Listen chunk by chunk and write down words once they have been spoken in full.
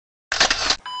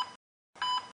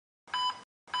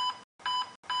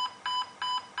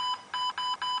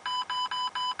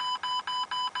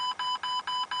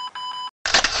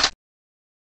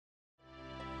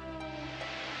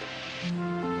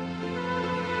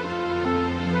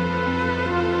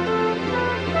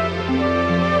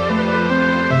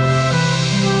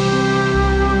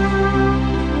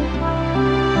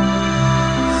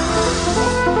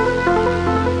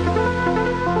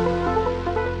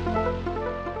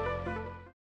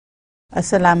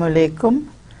Assalamu alaikum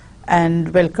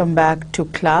and welcome back to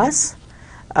class.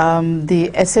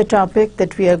 The essay topic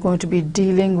that we are going to be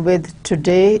dealing with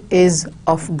today is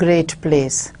of great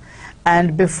place.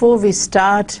 And before we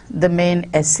start the main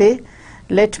essay,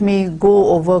 let me go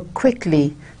over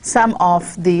quickly some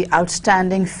of the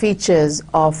outstanding features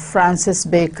of Francis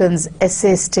Bacon's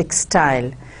essayistic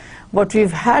style. What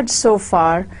we've had so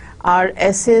far are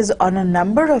essays on a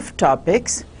number of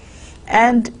topics,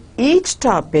 and each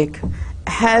topic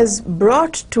has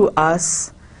brought to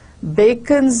us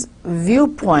Bacon's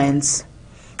viewpoints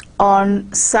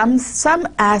on some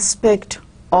aspect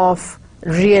of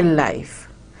real life.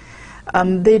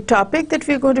 The topic that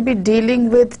we're going to be dealing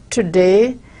with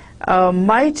today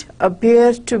might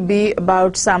appear to be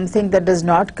about something that does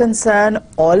not concern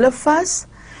all of us,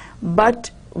 but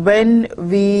when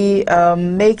we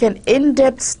make an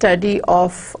in-depth study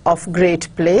of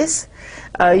great place,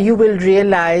 you will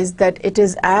realize that it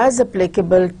is as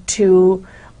applicable to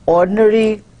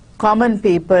ordinary common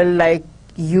people like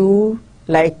you,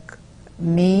 like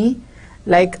me,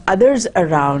 like others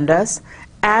around us,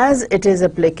 as it is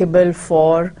applicable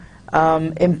for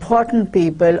important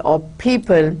people or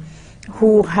people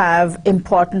who have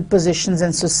important positions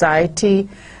in society,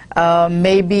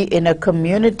 maybe in a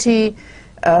community.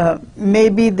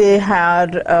 Maybe they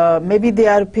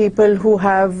are people who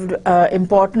have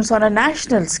importance on a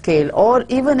national scale or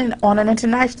even on an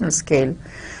international scale.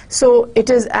 So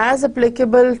it is as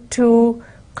applicable to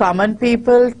common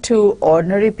people, to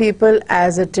ordinary people,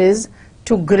 as it is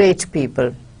to great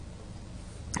people.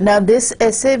 Now this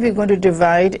essay we're going to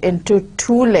divide into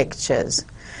two lectures.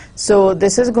 So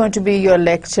this is going to be your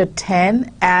lecture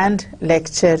 10 and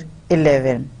lecture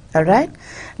 11. All right,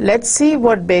 let's see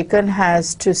what Bacon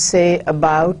has to say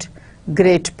about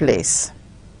great place.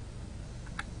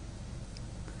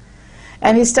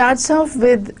 And he starts off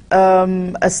with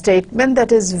a statement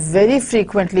that is very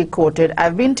frequently quoted.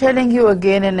 I've been telling you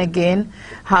again and again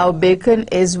how Bacon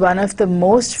is one of the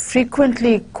most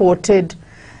frequently quoted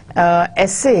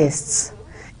essayists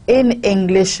in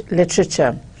English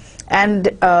literature. And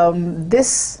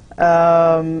this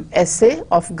essay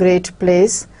of great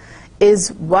place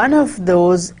is one of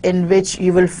those in which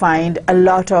you will find a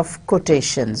lot of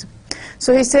quotations.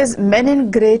 So he says, men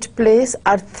in great place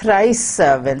are thrice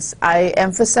servants. I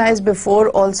emphasized before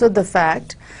also the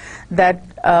fact that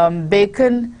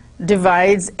Bacon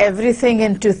divides everything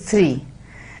into three.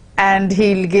 And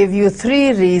he'll give you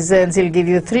three reasons, he'll give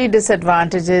you three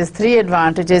disadvantages, three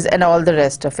advantages, and all the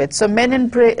rest of it. So men in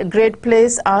great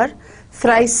place are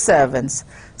thrice servants.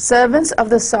 Servants of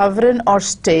the sovereign or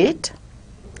state,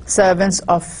 servants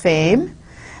of fame,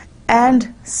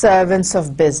 and servants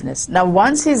of business. Now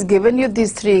once he's given you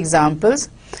these three examples,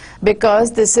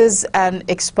 because this is an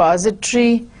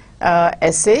expository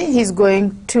essay, he's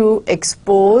going to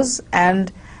expose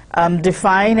and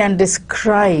define and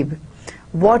describe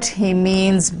what he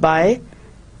means by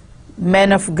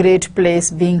men of great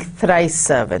place being thrice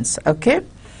servants. Okay,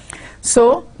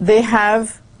 so they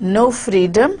have no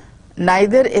freedom,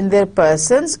 neither in their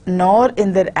persons, nor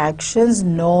in their actions,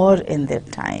 nor in their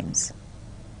times.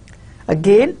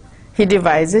 Again, he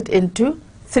divides it into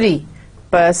three: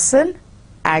 person,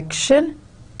 action,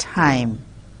 time.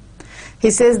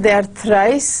 He says they are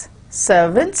thrice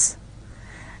servants,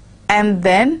 and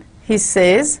then he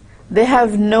says they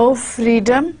have no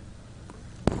freedom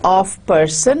of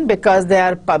person because they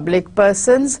are public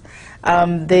persons.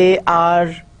 They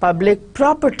are public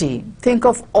property. Think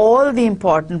of all the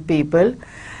important people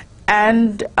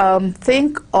and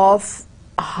think of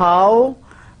how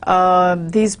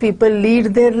these people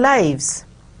lead their lives.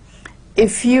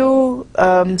 If you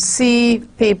see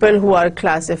people who are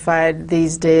classified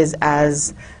these days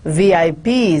as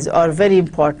VIPs or very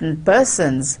important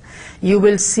persons, you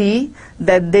will see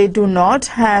that they do not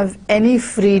have any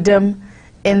freedom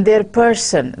in their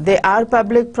person. They are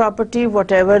public property.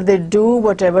 Whatever they do,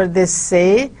 whatever they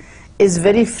say is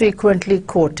very frequently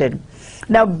quoted.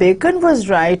 Now Bacon was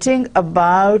writing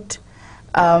about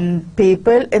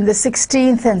people in the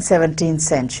 16th and 17th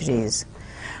centuries,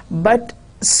 but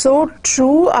so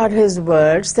true are his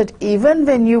words that even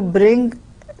when you bring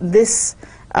this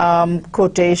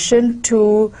quotation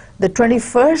to the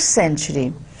 21st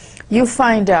century, you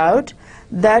find out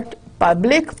that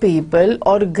public people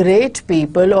or great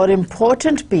people or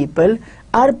important people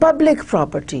are public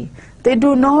property. They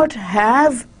do not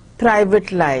have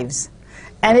private lives,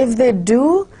 and if they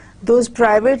do, those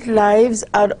private lives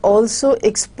are also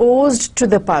exposed to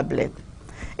the public.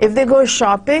 If they go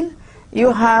shopping,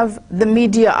 you have the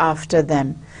media after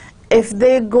them. If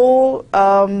they go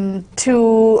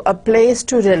to a place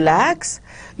to relax,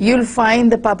 you'll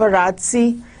find the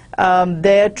paparazzi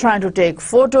They're trying to take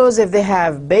photos. If they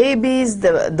have babies,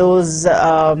 those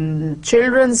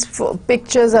children's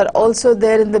pictures are also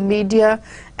there in the media,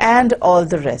 and all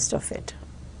the rest of it.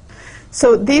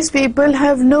 So these people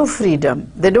have no freedom.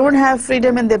 They don't have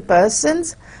freedom in their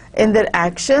persons, in their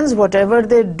actions, whatever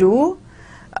they do,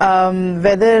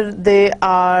 whether they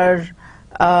are,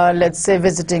 let's say,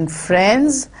 visiting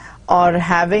friends, or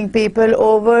having people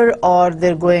over, or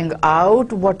they're going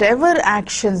out. Whatever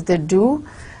actions they do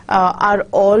are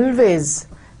always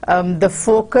the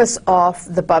focus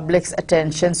of the public's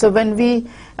attention. So when we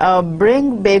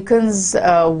bring Bacon's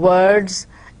words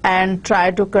and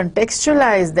try to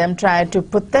contextualize them, try to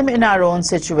put them in our own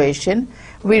situation,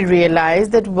 we realize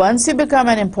that once you become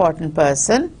an important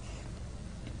person,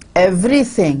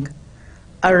 everything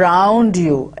around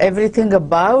you, everything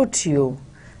about you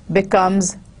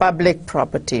becomes public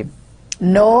property.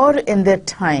 Nor in their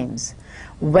times,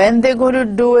 when they're going to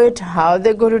do it, how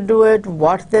they're going to do it,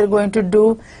 what they're going to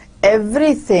do,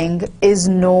 everything is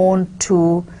known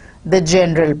to the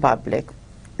general public.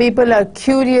 People are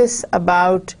curious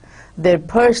about their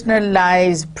personal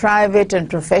lives, private and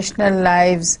professional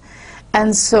lives,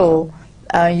 and so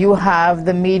you have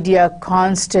the media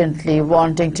constantly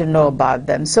wanting to know about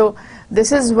them. So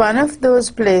this is one of those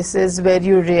places where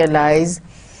you realize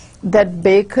that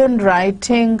Bacon,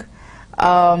 writing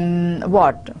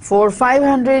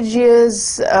 400-500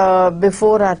 years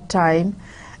before our time,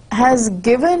 has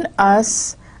given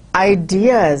us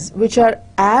ideas which are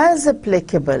as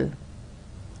applicable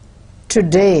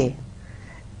today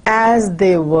as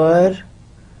they were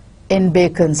in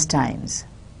Bacon's times.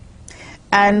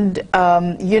 And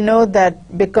you know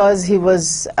that because he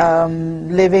was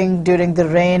living during the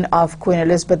reign of Queen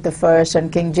Elizabeth I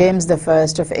and King James I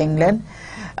of England,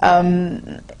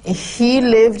 he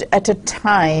lived at a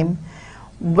time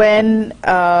when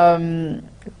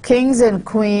kings and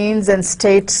queens and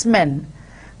statesmen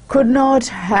could not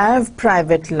have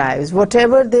private lives.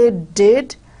 Whatever they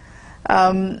did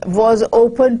was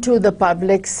open to the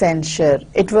public censure.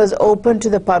 It was open to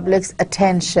the public's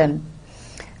attention.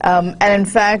 And in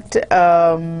fact,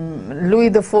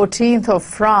 Louis XIV of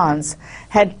France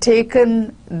had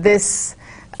taken this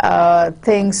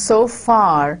thing so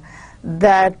far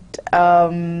that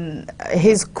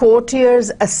his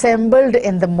courtiers assembled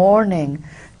in the morning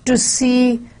to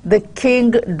see the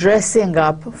king dressing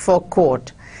up for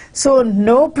court. So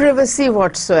no privacy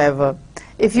whatsoever.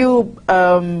 If you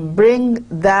bring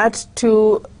that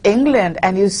to England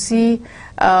and you see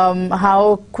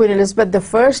how Queen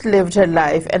Elizabeth I lived her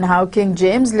life and how King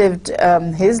James lived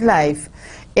his life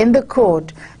in the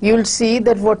court, you'll see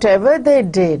that whatever they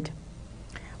did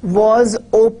was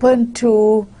open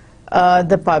to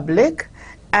the public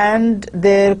and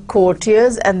their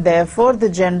courtiers, and therefore the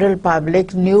general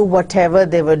public knew whatever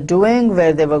they were doing,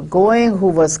 where they were going, who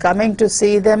was coming to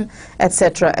see them,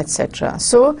 etc., etc.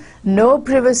 So no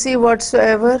privacy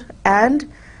whatsoever,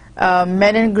 and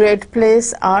men in great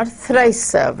place are thrice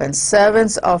servants,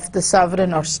 servants of the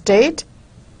sovereign or state,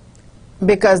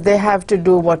 because they have to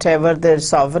do whatever their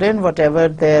sovereign, whatever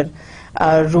their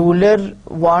ruler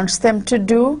wants them to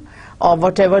do, or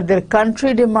whatever their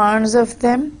country demands of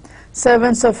them.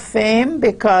 Servants of fame,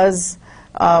 because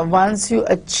once you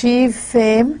achieve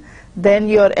fame, then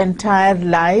your entire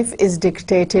life is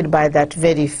dictated by that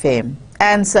very fame.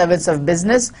 And servants of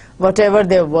business, whatever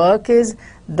their work is,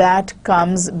 that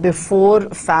comes before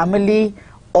family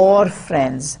or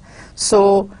friends.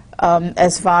 So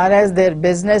as far as their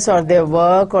business or their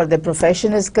work or their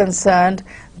profession is concerned,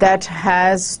 that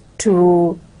has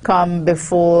to come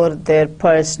before their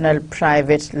personal,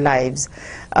 private lives.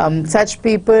 Such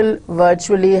people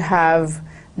virtually have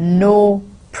no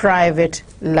private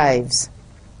lives.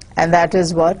 And that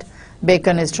is what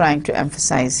Bacon is trying to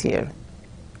emphasize here.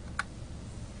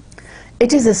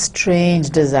 It is a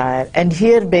strange desire, and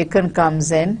here Bacon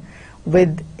comes in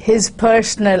with his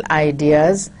personal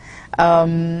ideas,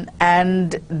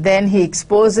 and then he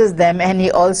exposes them, and he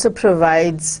also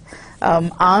provides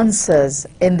answers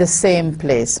in the same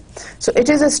place. So it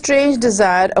is a strange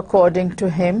desire, according to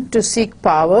him, to seek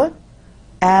power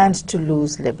and to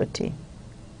lose liberty.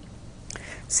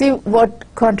 See what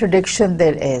contradiction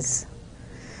there is.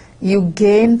 You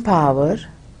gain power,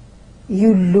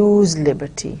 you lose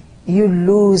liberty, you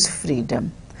lose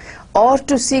freedom. Or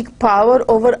to seek power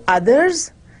over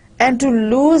others and to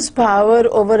lose power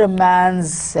over a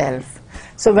man's self.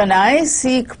 So when I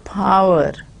seek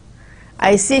power,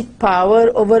 I seek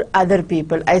power over other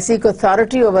people. I seek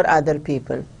authority over other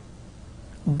people.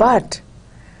 But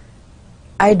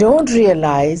I don't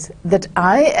realize that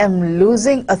I am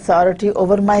losing authority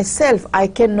over myself. I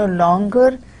can no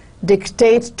longer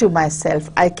dictate to myself.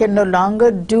 I can no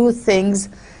longer do things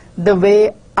the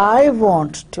way I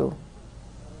want to.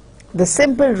 The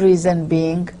simple reason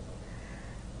being,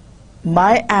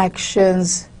 my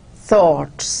actions,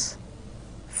 thoughts,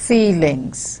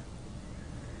 feelings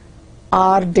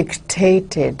are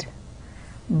dictated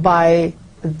by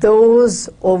those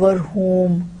over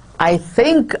whom I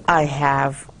think I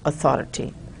have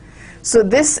authority. So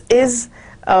this is,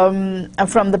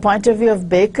 from the point of view of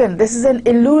Bacon, this is an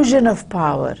illusion of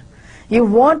power. You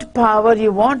want power,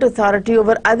 you want authority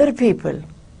over other people.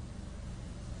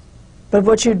 But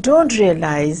what you don't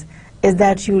realize is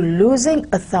that you're losing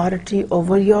authority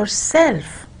over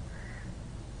yourself.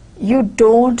 You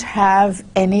don't have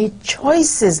any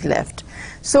choices left.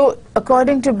 So,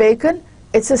 according to Bacon,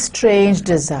 it's a strange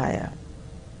desire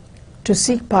to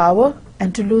seek power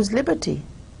and to lose liberty.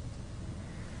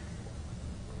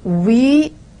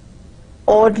 We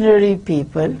ordinary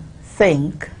people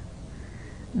think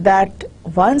that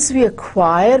once we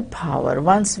acquire power,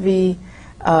 once we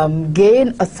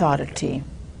gain authority,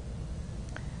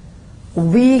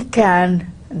 we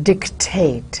can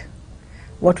dictate.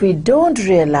 What we don't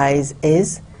realize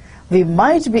is we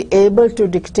might be able to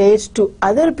dictate to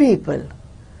other people,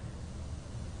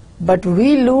 but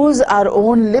we lose our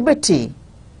own liberty.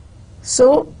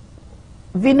 So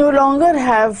we no longer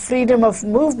have freedom of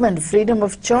movement, freedom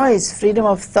of choice, freedom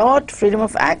of thought, freedom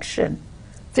of action,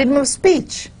 freedom of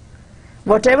speech.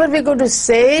 Whatever we're going to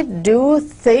say, do,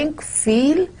 think,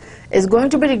 feel is going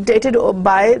to be dictated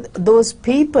by those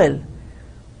people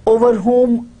over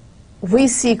whom we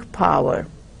seek power.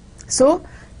 So,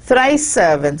 thrice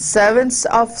servants, servants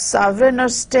of sovereign or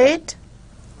state,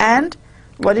 and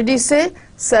what did he say?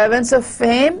 Servants of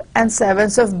fame and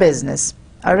servants of business.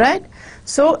 Alright?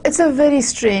 So, it's a very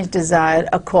strange desire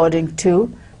according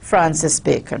to Francis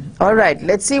Bacon. Alright,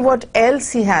 let's see what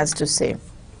else he has to say.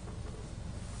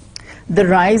 The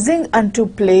rising unto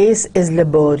place is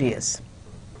laborious.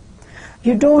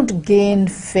 You don't gain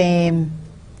fame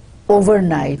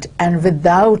overnight and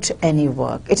without any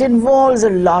work. It involves a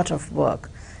lot of work.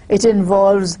 It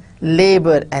involves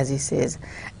labor, as he says.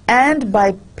 And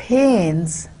by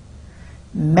pains,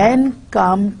 men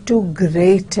come to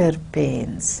greater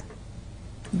pains.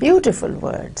 Beautiful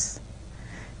words.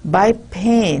 By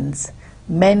pains,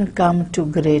 men come to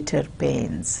greater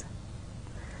pains.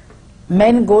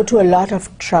 Men go to a lot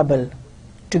of trouble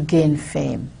to gain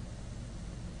fame.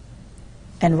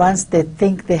 And once they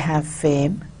think they have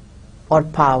fame, or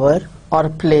power, or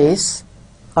place,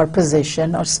 or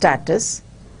position, or status,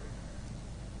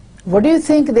 what do you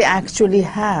think they actually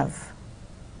have?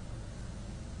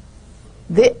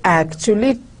 They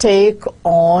actually take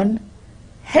on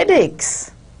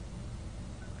headaches.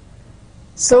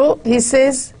 So he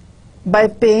says, by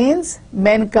pains,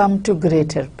 men come to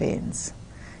greater pains.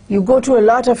 You go to a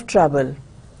lot of trouble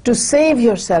to save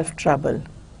yourself trouble.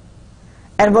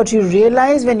 And what you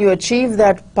realize when you achieve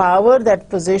that power, that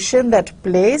position, that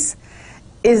place,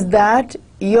 is that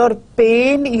your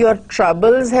pain, your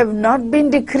troubles have not been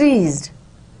decreased.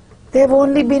 They have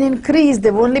only been increased,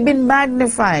 they've only been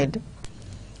magnified.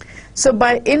 So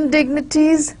by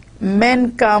indignities,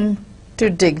 men come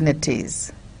to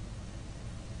dignities.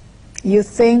 You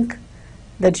think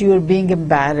that you are being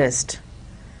embarrassed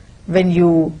when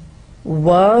you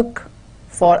work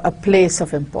for a place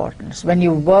of importance, when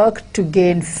you work to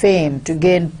gain fame, to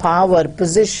gain power,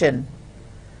 position,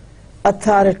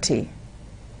 authority,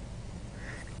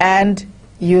 and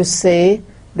you say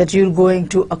that you're going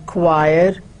to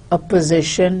acquire a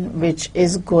position which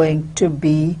is going to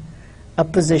be a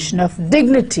position of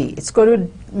dignity. It's going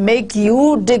to make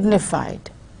you dignified.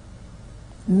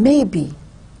 Maybe.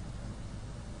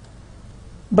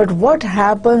 But what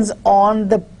happens on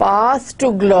the path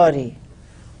to glory?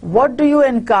 What do you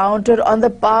encounter on the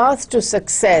path to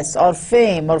success or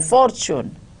fame or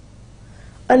fortune?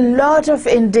 A lot of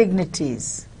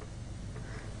indignities.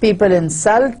 People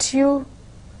insult you.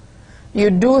 You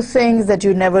do things that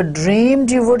you never dreamed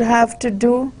you would have to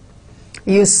do.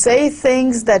 You say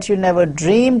things that you never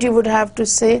dreamed you would have to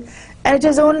say. And it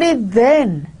is only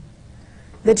then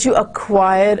that you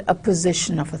acquire a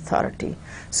position of authority.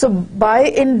 So by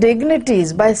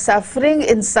indignities, by suffering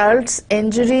insults,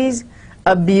 injuries,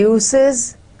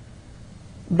 abuses,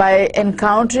 by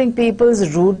encountering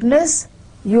people's rudeness,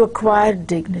 you acquire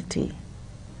dignity.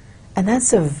 And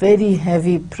that's a very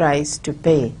heavy price to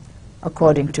pay,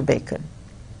 according to Bacon.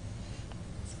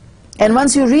 And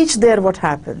once you reach there, what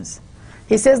happens?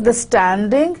 He says the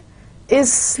standing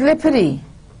is slippery,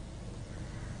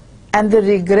 and the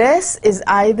regress is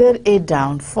either a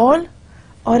downfall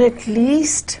or at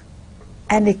least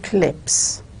an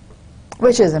eclipse,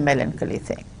 which is a melancholy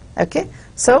thing. Okay,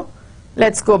 so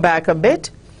let's go back a bit.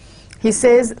 He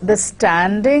says the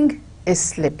standing is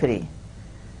slippery.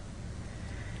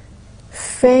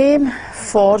 Fame,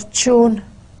 fortune,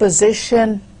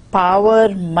 position, power,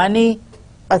 money,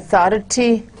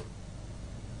 authority,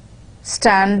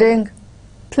 standing,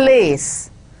 place,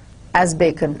 as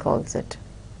Bacon calls it,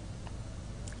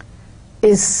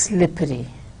 is slippery.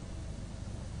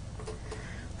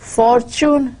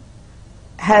 Fortune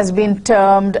has been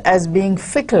termed as being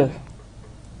fickle.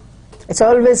 It's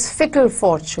always fickle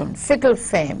fortune, fickle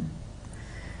fame.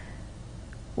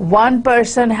 One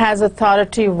person has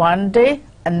authority one day,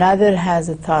 another has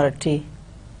authority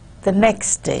the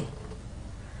next day.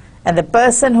 And the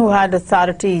person who had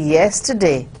authority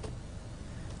yesterday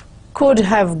could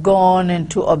have gone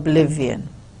into oblivion,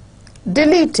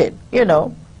 deleted,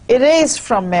 erased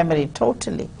from memory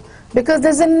totally, because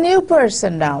there's a new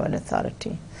person now in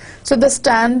authority. So the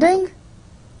standing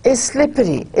is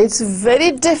slippery. It's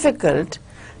very difficult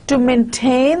to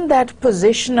maintain that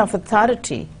position of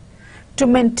authority, to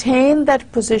maintain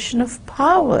that position of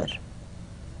power.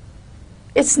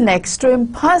 It's next to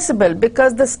impossible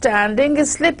because the standing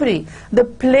is slippery. The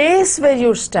place where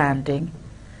you're standing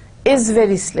is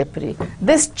very slippery.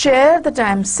 This chair that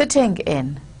I'm sitting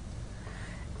in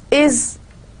is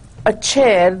a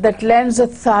chair that lends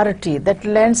authority, that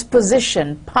lends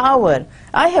position, power.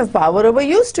 I have power over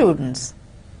you students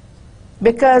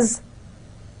because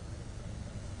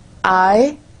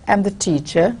I am the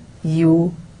teacher,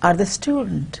 you are the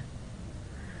student.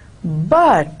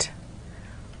 But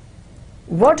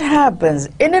what happens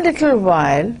in a little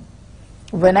while,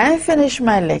 when I finish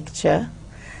my lecture,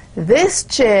 this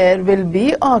chair will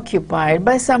be occupied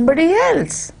by somebody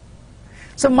else.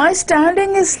 So my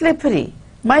standing is slippery.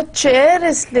 My chair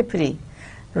is slippery.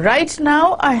 Right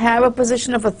now I have a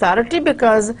position of authority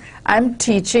because I'm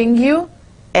teaching you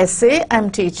essay,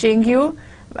 I'm teaching you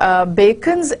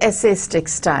Bacon's essayistic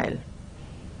style.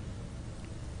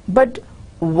 But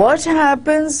what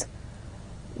happens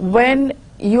when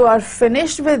you are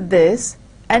finished with this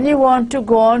and you want to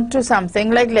go on to something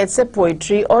like, let's say,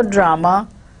 poetry or drama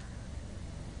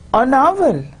or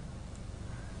novel?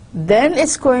 Then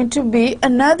it's going to be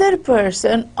another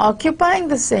person occupying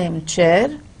the same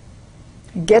chair,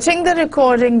 getting the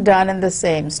recording done in the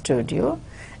same studio,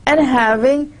 and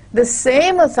having the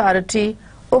same authority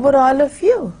over all of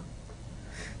you.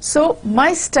 So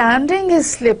my standing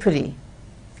is slippery.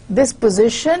 This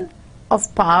position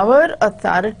of power,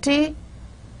 authority,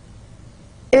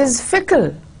 is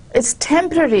fickle, it's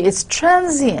temporary, it's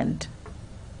transient.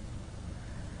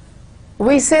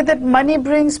 We say that money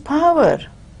brings power.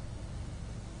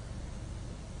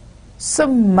 So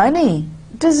money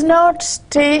does not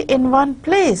stay in one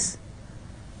place.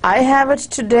 I have it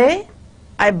today,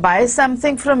 I buy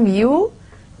something from you,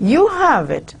 you have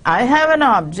it. I have an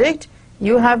object,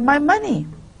 you have my money.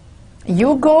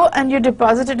 You go and you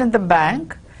deposit it in the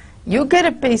bank, you get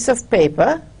a piece of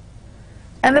paper,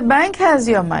 and the bank has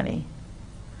your money.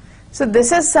 So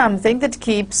this is something that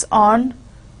keeps on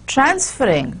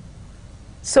transferring.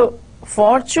 So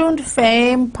fortune,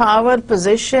 fame, power,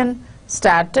 position,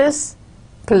 status,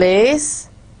 place,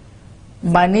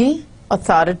 money,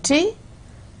 authority,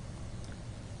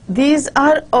 these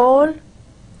are all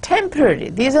temporary.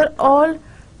 These are all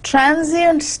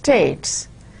transient states.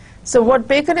 So what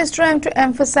Bacon is trying to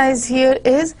emphasize here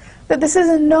is that this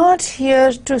is not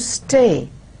here to stay.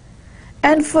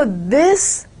 And for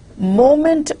this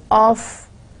moment of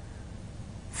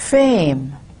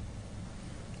fame,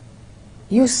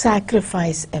 you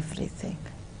sacrifice everything.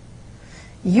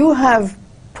 You have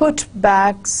put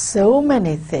back so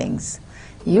many things.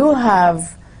 You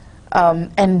have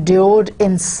endured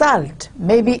insult,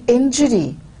 maybe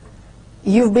injury.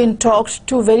 You've been talked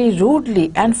to very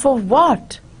rudely. And for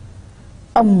what?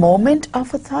 A moment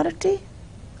of authority?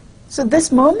 So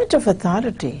this moment of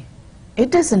authority, it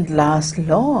doesn't last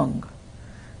long.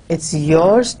 It's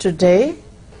yours today.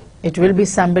 It will be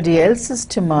somebody else's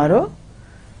tomorrow.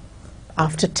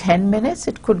 After 10 minutes,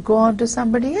 it could go on to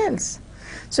somebody else.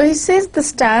 So he says the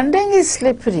standing is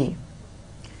slippery.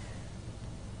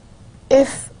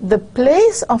 If the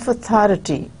place of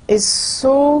authority is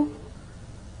so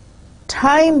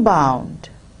time-bound,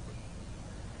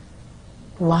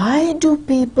 why do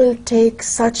people take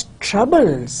such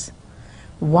troubles?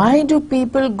 Why do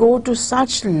people go to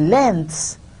such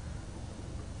lengths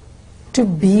to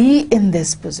be in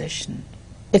this position?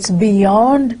 It's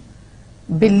beyond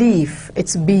belief.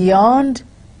 It's beyond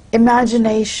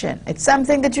imagination. It's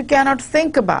something that you cannot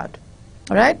think about.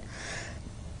 All right?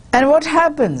 And what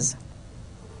happens?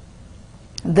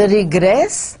 The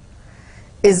regress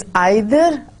is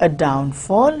either a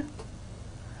downfall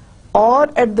or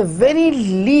at the very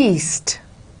least,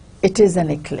 it is an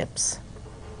eclipse.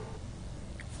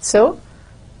 So,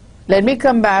 let me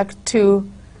come back to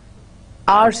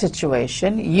our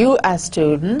situation, you as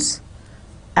students,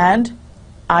 and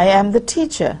I am the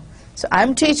teacher. So,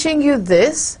 I'm teaching you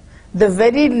this. The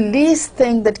very least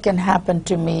thing that can happen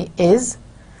to me is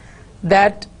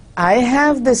that I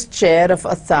have this chair of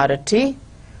authority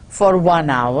for 1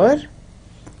 hour,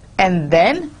 and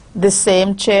then the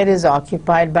same chair is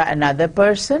occupied by another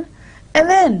person, and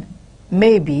then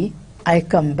maybe I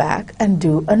come back and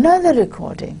do another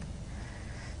recording.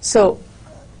 So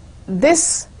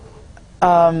this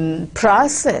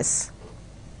process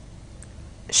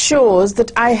shows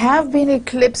that I have been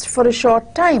eclipsed for a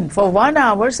short time. For 1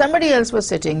 hour, somebody else was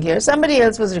sitting here, somebody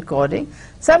else was recording,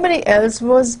 somebody else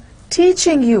was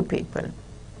teaching you people.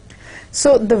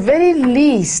 So the very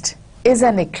least is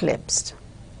an eclipse,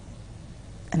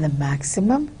 and the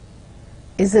maximum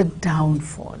is a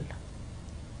downfall.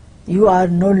 You are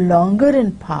no longer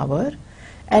in power,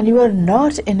 and you are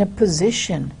not in a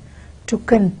position to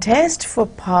contest for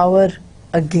power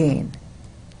again.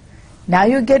 Now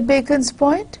you get Bacon's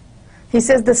point? He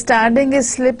says the standing is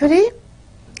slippery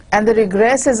and the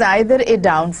regress is either a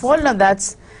downfall. Now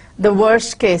that's the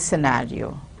worst case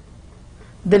scenario.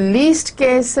 The least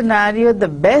case scenario, the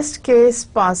best case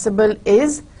possible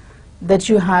is that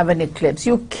you have an eclipse.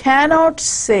 You cannot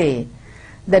say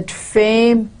that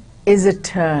fame is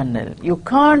eternal. You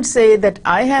can't say that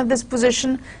I have this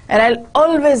position and I'll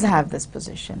always have this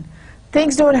position.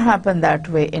 Things don't happen that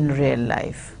way in real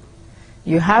life.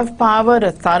 You have power,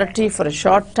 authority for a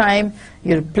short time,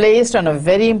 you're placed on a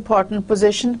very important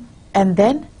position, and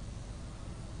then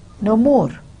no more.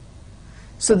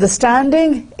 So the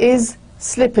standing is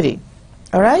slippery.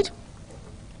 All right?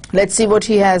 Let's see what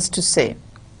he has to say.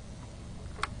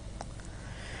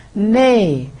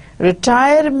 Nay,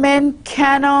 retired men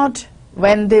cannot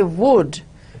when they would,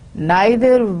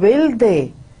 neither will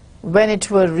they when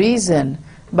it were reason,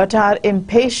 but are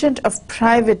impatient of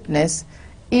privateness,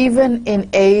 even in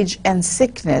age and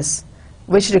sickness,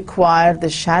 which require the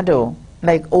shadow,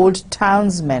 like old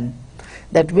townsmen,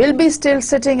 that will be still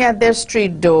sitting at their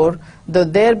street door, though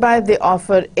thereby they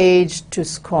offer age to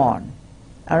scorn.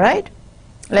 All right?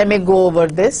 Let me go over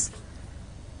this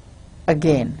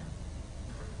again.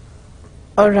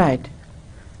 All right.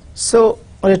 So,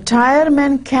 retired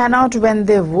men cannot when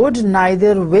they would,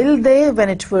 neither will they when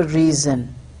it were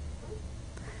reason.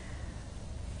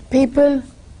 People,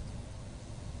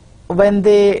 when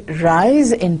they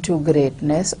rise into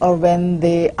greatness or when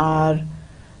they are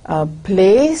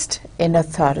placed in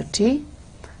authority,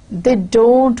 they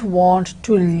don't want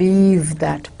to leave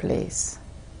that place.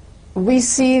 We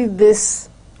see this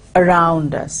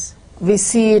around us. We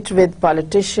see it with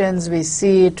politicians, we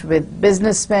see it with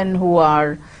businessmen who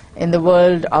are in the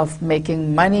world of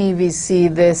making money, we see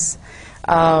this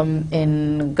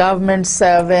in government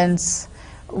servants,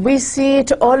 we see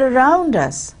it all around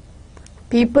us.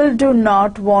 People do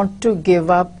not want to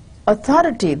give up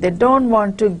authority, they don't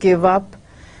want to give up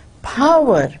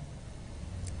power,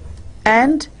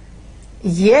 and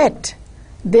yet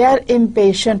they are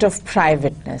impatient of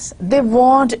privateness. They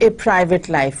want a private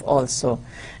life also.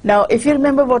 Now, if you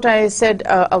remember what I said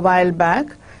a while back,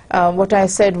 what I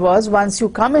said was, once you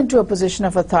come into a position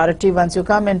of authority, once you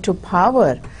come into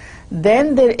power,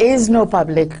 then there is no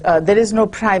there is no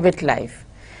private life.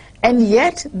 And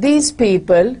yet these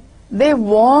people, they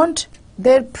want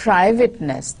their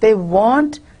privateness, they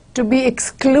want to be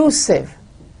exclusive.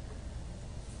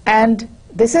 And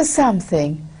this is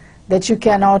something that you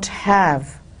cannot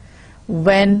have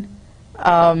when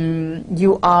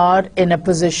you are in a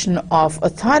position of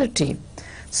authority.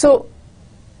 So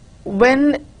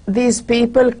when these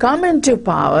people come into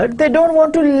power, they don't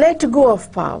want to let go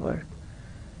of power.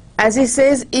 As he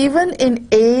says, even in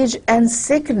age and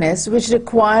sickness which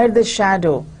require the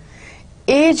shadow.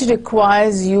 Age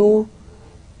requires you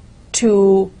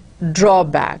to draw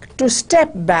back, to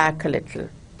step back a little.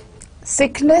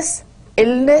 Sickness,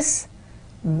 illness,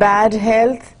 bad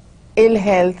health, ill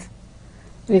health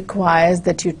requires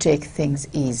that you take things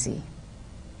easy.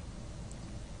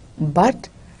 But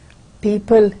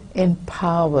people in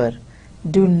power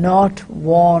do not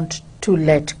want to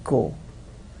let go.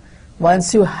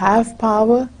 Once you have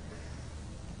power,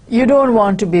 you don't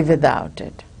want to be without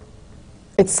it.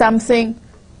 It's something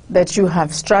that you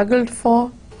have struggled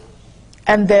for,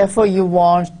 and therefore you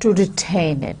want to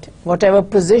retain it. Whatever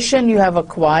position you have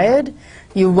acquired,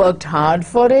 you worked hard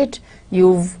for it,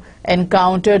 you've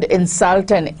encountered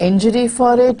insult and injury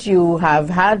for it, you have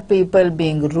had people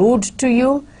being rude to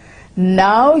you.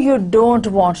 Now you don't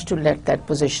want to let that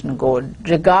position go,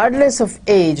 regardless of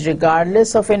age,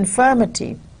 regardless of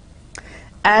infirmity.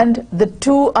 And the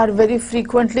two are very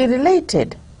frequently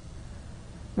related.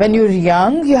 When you're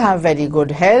young, you have very good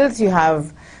health, you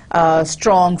have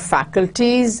strong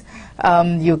faculties,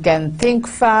 you can think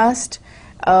fast,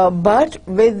 but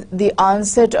with the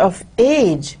onset of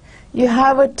age, you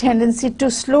have a tendency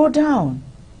to slow down.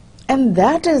 And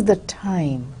that is the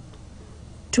time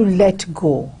to let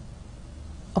go,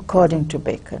 according to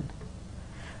Bacon.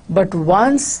 But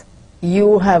once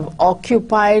you have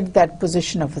occupied that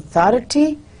position of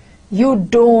authority, you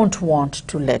don't want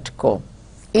to let go.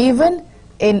 Even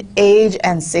in age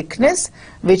and sickness,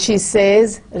 which he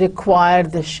says require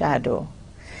the shadow.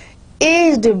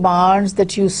 Age demands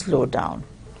that you slow down.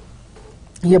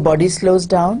 Your body slows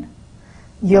down,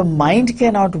 your mind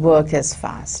cannot work as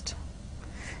fast.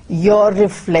 Your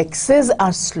reflexes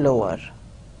are slower.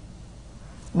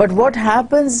 But what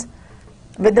happens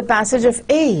with the passage of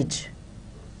age?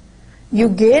 You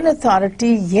gain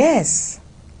authority, yes,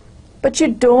 but you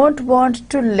don't want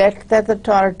to let that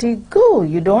authority go.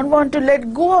 You don't want to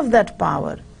let go of that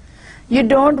power. You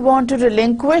don't want to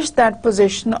relinquish that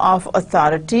position of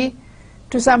authority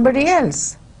to somebody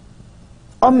else.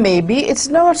 Or maybe it's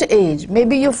not age.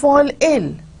 Maybe you fall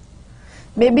ill.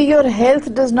 Maybe your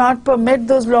health does not permit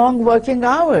those long working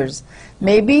hours.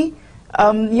 Maybe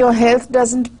your health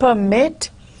doesn't permit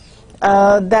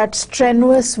that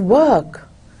strenuous work,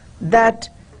 that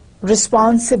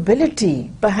responsibility.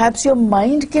 Perhaps your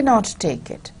mind cannot take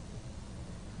it.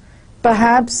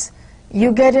 Perhaps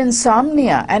you get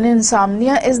insomnia, and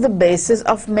insomnia is the basis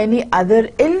of many other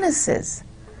illnesses.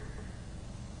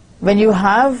 When you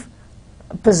have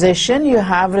position, you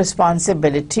have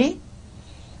responsibility,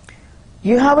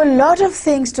 you have a lot of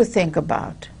things to think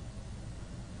about,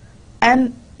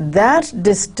 and that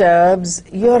disturbs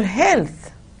your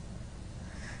health.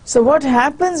 So what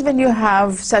happens when you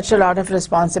have such a lot of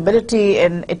responsibility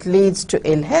and it leads to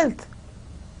ill health?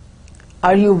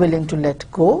 Are you willing to let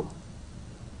go?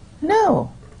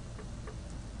 No.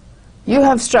 You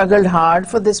have struggled hard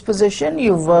for this position,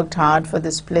 you've worked hard for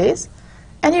this place,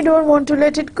 and you don't want to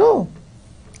let it go.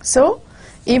 So,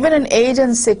 even in age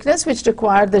and sickness, which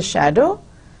require the shadow,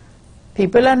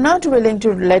 people are not willing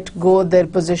to let go their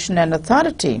position and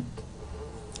authority.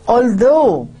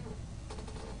 Although,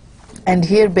 and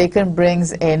here Bacon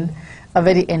brings in a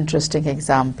very interesting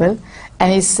example,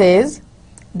 and he says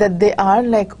that they are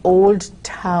like old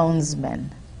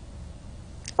townsmen.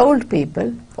 Old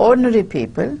people, ordinary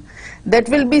people, that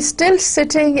will be still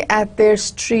sitting at their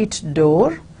street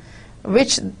door,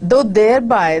 which though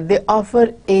thereby they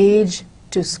offer age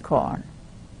to scorn.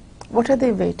 What are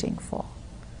they waiting for?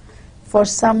 For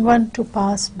someone to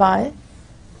pass by?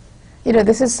 You know,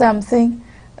 this is something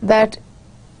that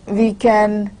we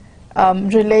can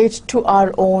relate to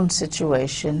our own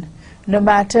situation, no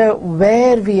matter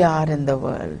where we are in the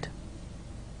world.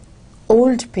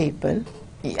 Old people,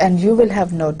 and you will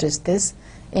have noticed this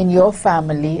in your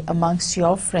family, amongst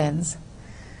your friends,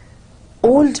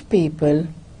 old people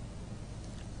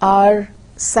are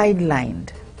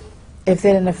sidelined. If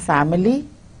they're in a family,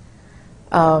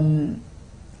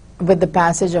 with the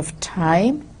passage of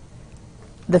time,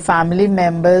 the family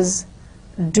members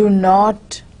do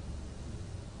not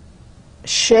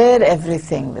share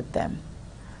everything with them.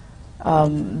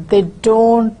 They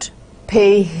don't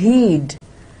pay heed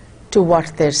to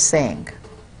what they're saying.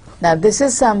 Now, this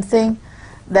is something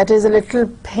that is a little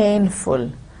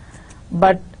painful,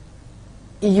 but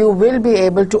you will be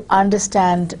able to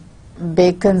understand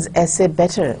Bacon's essay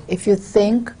better if you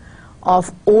think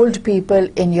of old people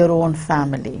in your own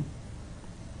family.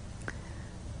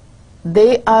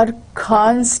 They are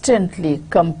constantly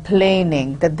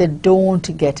complaining that they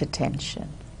don't get attention.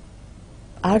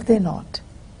 Are they not?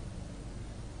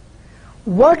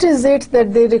 What is it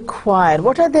that they require?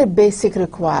 What are their basic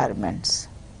requirements?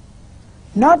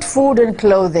 Not food and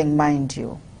clothing, mind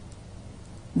you.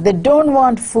 They don't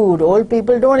want food. Old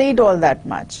people don't eat all that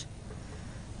much.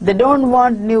 They don't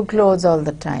want new clothes all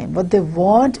the time. What they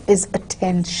want is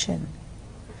attention.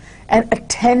 And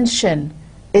attention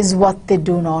is what they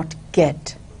do not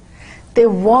get. They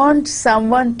want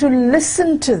someone to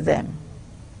listen to them.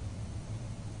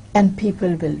 And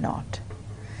people will not.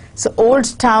 So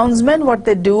old townsmen, what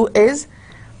they do is,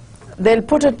 they'll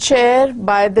put a chair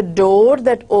by the door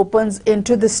that opens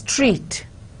into the street.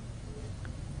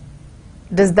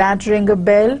 Does that ring a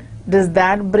bell? Does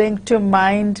that bring to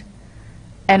mind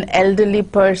an elderly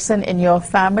person in your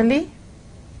family?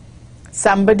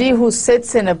 Somebody who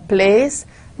sits in a place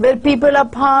where people are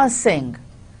passing,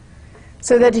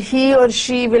 so that he or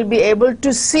she will be able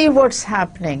to see what's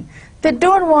happening, They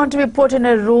don't want to be put in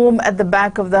a room at the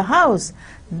back of the house.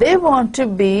 They want to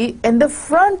be in the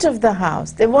front of the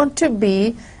house. They want to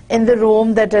be in the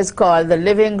room that is called the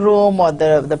living room, or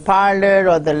the parlor,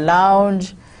 or the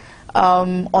lounge,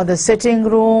 or the sitting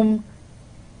room,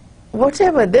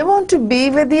 whatever. They want to be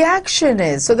where the action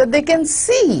is so that they can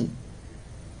see.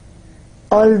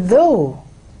 Although,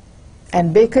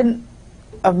 and Bacon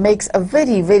makes a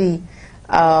very, very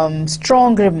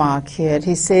strong remark here.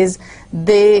 He says,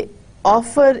 they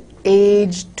offer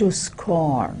age to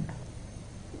scorn.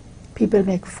 People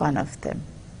make fun of them.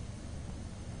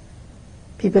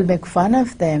 People make fun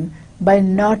of them by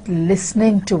not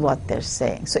listening to what they're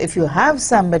saying. So if you have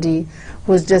somebody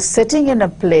who's just sitting in a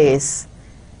place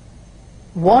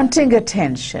wanting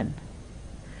attention,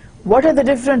 what are the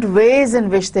different ways in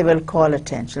which they will call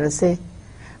attention? They'll say,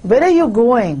 where are you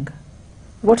going?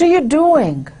 What are you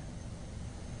doing?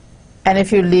 And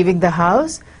if you're leaving the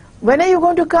house, when are you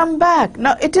going to come back?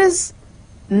 Now, it is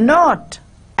not,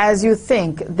 as you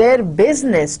think, their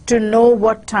business to know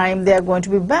what time they are going to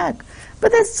be back.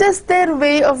 But that's just their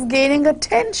way of gaining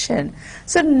attention.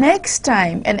 So next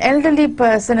time an elderly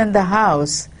person in the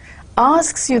house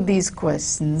asks you these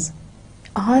questions,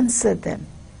 answer them.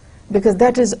 Because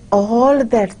that is all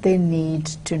that they need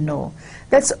to know.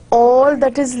 That's all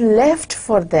that is left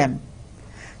for them.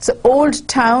 So old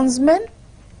townsmen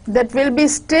that will be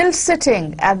still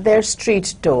sitting at their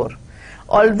street door,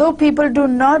 although people do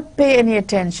not pay any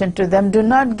attention to them, do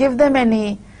not give them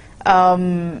any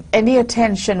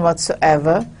attention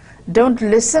whatsoever, don't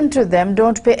listen to them,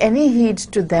 don't pay any heed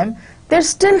to them, they're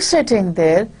still sitting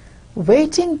there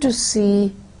waiting to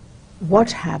see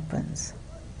what happens.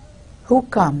 Who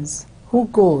comes? Who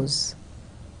goes?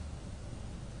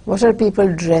 What are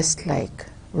people dressed like?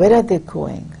 Where are they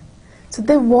going? So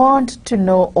they want to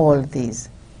know all these.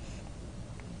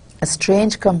 A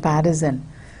strange comparison,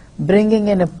 bringing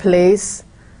in a place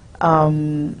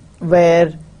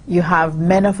where you have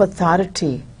men of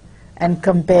authority and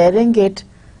comparing it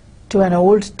to an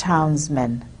old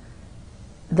townsman,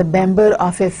 the member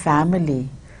of a family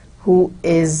who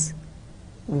is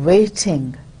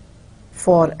waiting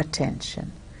for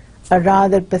attention. A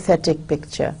rather pathetic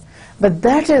picture. But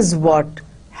that is what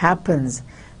happens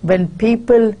when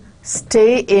people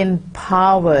stay in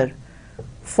power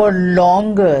for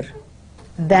longer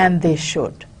than they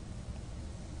should.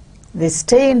 They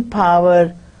stay in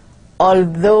power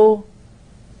although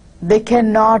they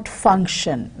cannot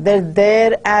function. They're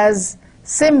there as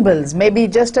symbols, maybe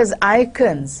just as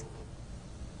icons.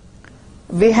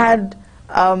 We had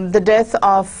the death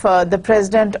of the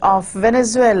president of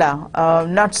Venezuela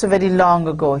not so very long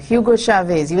ago, Hugo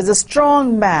Chavez. He was a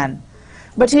strong man,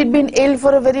 but he'd been ill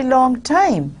for a very long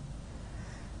time.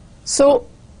 So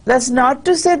that's not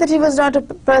to say that he was not a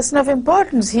person of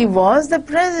importance. He was the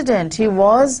president, he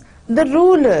was the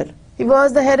ruler, he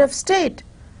was the head of state.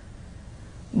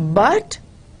 But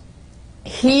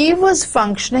he was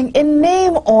functioning in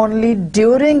name only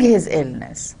during his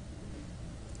illness.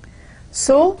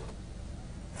 So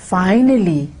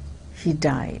finally he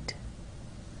died.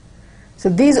 So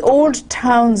these old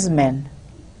townsmen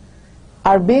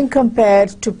are being compared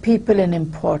to people in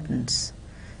importance.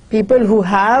 People who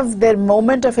have their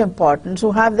moment of importance,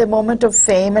 who have their moment of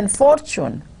fame and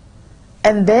fortune,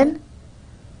 and then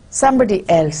somebody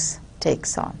else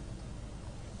takes on.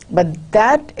 But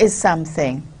that is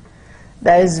something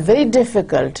that is very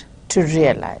difficult to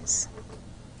realize.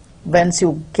 Once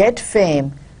you get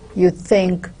fame, you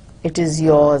think it is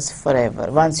yours forever.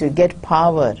 Once you get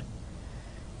power,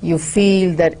 you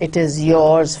feel that it is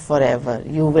yours forever.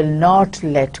 You will not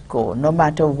let go, no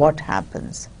matter what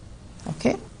happens.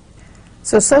 Okay?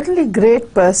 So certainly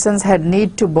great persons had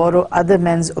need to borrow other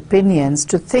men's opinions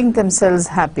to think themselves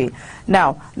happy.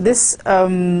 Now, this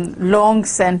long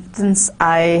sentence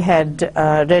I had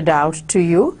read out to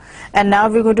you, and now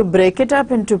we're going to break it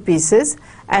up into pieces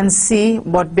and see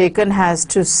what Bacon has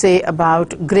to say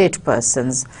about great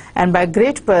persons. And by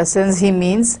great persons, he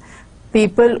means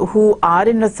people who are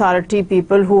in authority,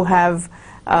 people who have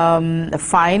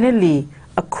finally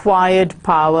acquired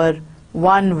power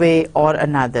one way or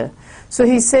another. So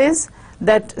he says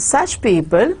that such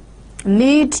people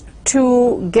need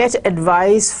to get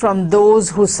advice from those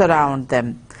who surround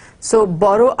them. So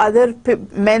borrow other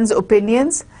men's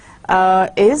opinions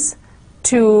is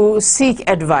to seek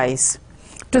advice,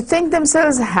 to think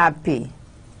themselves happy.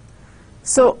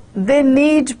 So they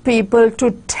need people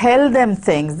to tell them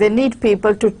things. They need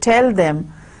people to tell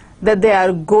them that they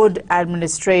are good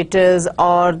administrators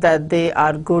or that they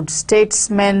are good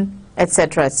statesmen,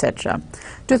 etc., etc.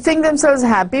 To think themselves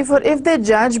happy, for if they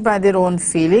judge by their own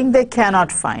feeling, they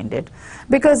cannot find it.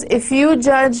 Because if you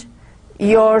judge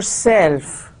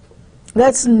yourself,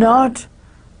 that's not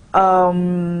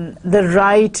the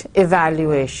right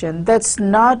evaluation. That's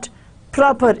not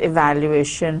proper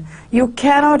evaluation. You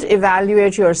cannot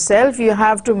evaluate yourself. You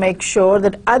have to make sure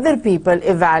that other people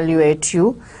evaluate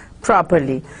you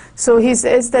properly. So he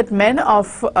says that men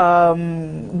of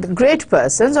great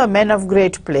persons or men of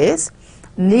great place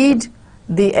need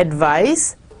the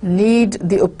advice, need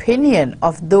the opinion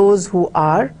of those who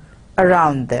are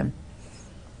around them.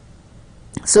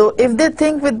 So if they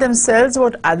think with themselves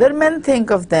what other men think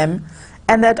of them,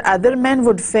 and that other men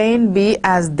would fain be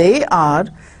as they are,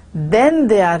 then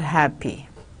they are happy.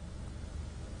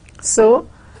 So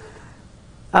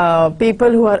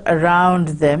people who are around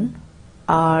them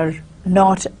are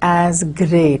not as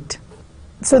great.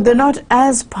 So they're not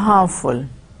as powerful,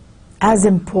 as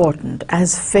important,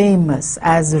 as famous,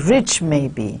 as rich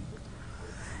maybe,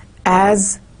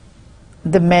 as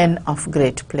the men of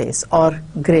great place or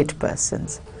great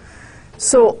persons.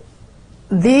 So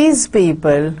these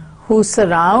people who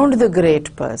surround the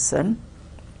great person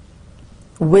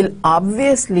will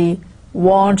obviously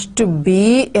want to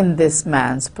be in this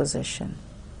man's position.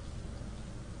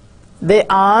 They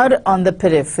are on the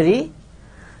periphery,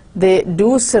 they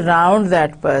do surround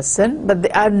that person, but they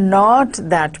are not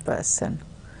that person.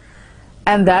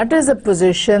 And that is a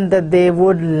position that they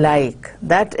would like.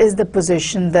 That is the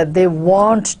position that they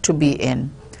want to be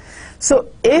in. So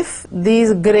if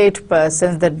these great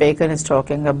persons that Bacon is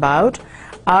talking about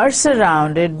are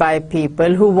surrounded by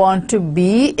people who want to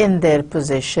be in their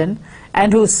position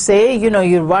and who say, you know,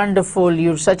 you're wonderful,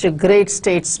 you're such a great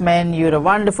statesman, you're a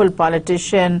wonderful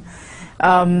politician,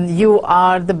 you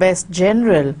are the best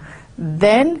general,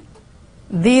 then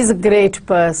these great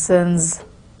persons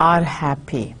are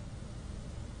happy.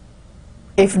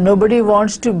 If nobody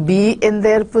wants to be in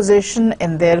their position,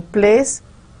 in their place,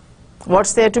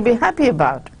 what's there to be happy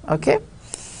about? Okay?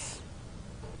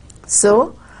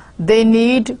 So they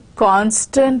need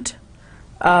constant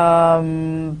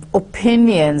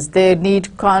opinions, they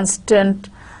need constant,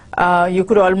 you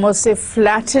could almost say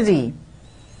flattery,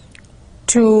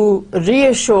 to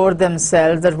reassure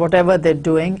themselves that whatever they're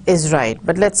doing is right.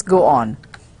 But let's go on.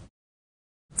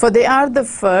 For they are the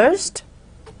first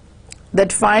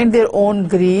that find their own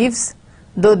griefs,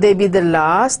 though they be the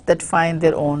last that find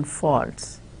their own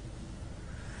faults.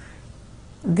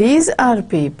 These are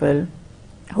people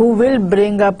who will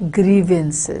bring up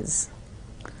grievances,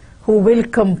 who will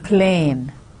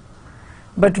complain,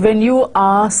 but when you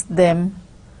ask them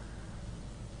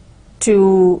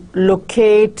to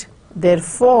locate their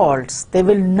faults, they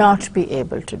will not be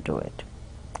able to do it.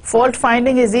 Fault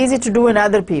finding is easy to do in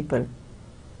other people,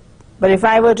 but if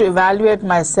I were to evaluate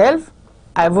myself,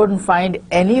 I wouldn't find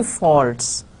any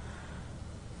faults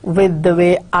with the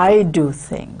way I do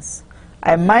things.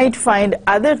 I might find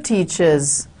other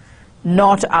teachers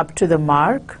not up to the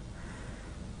mark,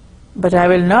 but I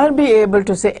will not be able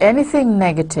to say anything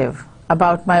negative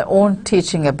about my own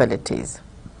teaching abilities.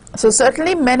 So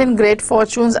certainly men in great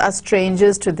fortunes are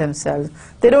strangers to themselves.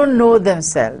 They don't know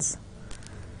themselves.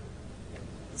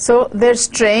 So they're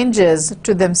strangers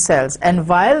to themselves, and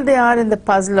while they are in the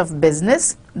puzzle of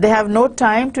business, they have no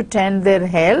time to tend their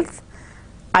health,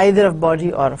 either of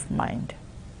body or of mind.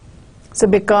 So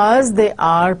because they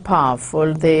are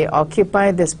powerful, they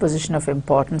occupy this position of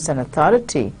importance and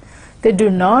authority, they do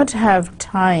not have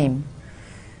time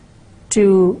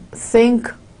to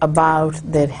think about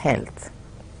their health.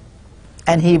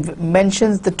 And he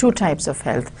mentions the two types of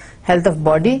health, health of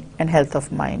body and health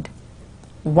of mind.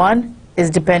 One is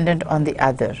dependent on the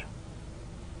other.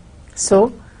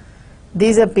 So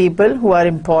these are people who are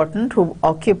important, who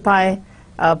occupy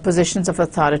positions of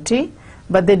authority,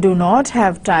 but they do not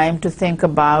have time to think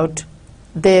about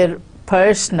their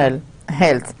personal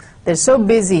health. They're so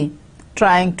busy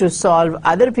trying to solve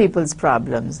other people's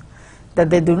problems that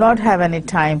they do not have any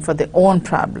time for their own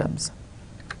problems.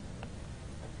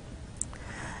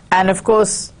 And of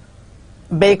course,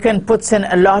 Bacon puts in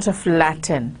a lot of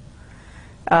Latin.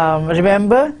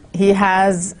 Remember, he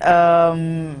has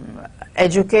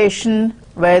education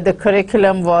where the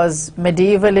curriculum was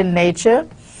medieval in nature,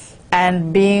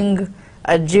 and being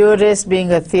a jurist,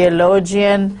 being a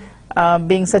theologian,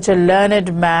 being such a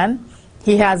learned man,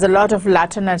 he has a lot of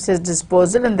Latin at his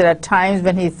disposal, and there are times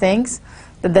when he thinks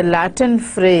that the Latin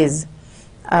phrase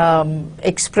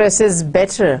expresses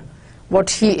better what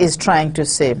he is trying to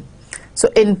say. So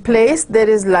in place there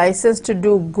is license to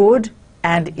do good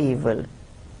and evil,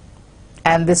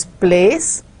 and this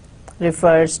place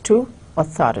refers to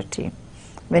authority.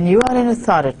 When you are in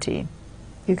authority,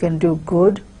 you can do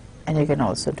good and you can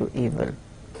also do evil.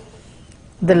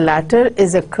 The latter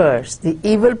is a curse. The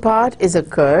evil part is a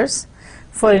curse,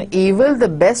 For an evil, the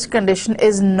best condition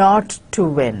is not to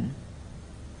win.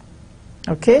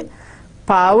 Okay?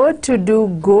 Power to do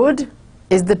good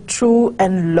is the true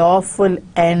and lawful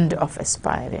end of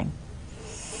aspiring.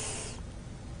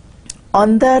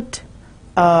 On that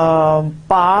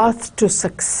path to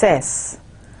success,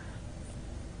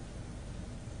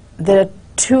 there are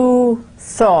two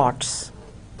thoughts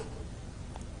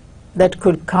that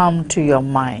could come to your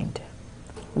mind.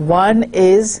 One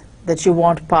is that you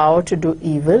want power to do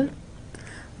evil.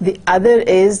 The other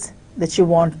is that you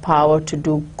want power to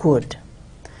do good.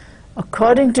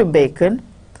 According to Bacon,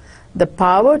 the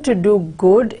power to do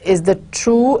good is the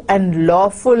true and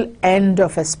lawful end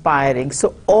of aspiring.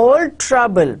 So all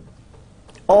trouble,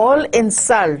 all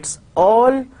insults,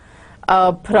 all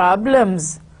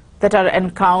problems that are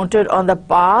encountered on the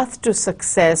path to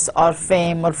success or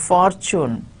fame or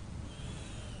fortune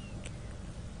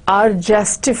are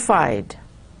justified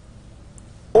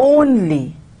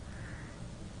only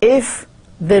if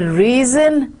the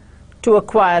reason to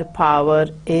acquire power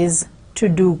is to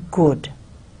do good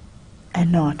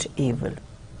and not evil.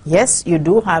 Yes, you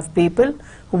do have people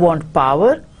who want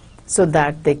power so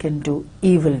that they can do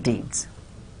evil deeds,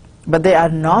 but they are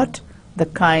not the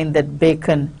kind that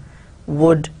Bacon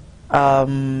would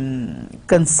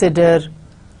consider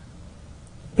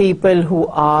people who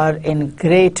are in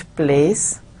great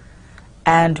place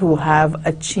and who have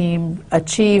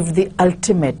achieved the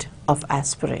ultimate of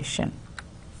aspiration.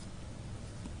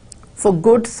 For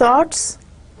good thoughts,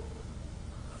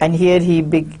 and here he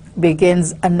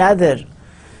begins another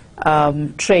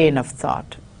train of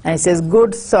thought, and he says,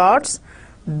 good thoughts,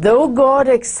 though God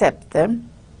accept them,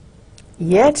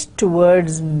 yet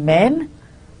towards men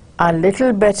are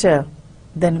little better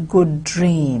than good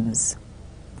dreams,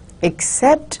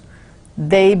 except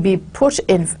they be put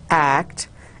in act,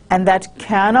 and that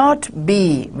cannot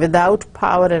be without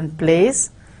power and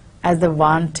place as the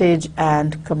vantage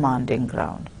and commanding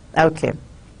ground. Okay,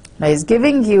 now he's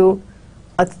giving you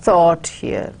a thought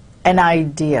here, an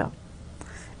idea.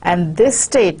 And this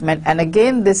statement, and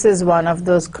again this is one of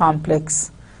those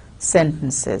complex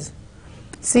sentences.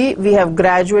 See, we have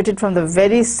graduated from the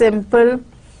very simple,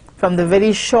 from the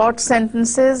very short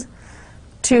sentences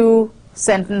to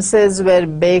sentences where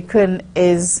Bacon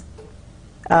is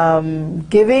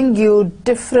giving you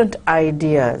different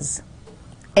ideas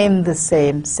in the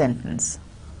same sentence.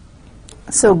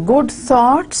 So good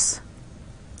thoughts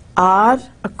are,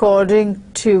 according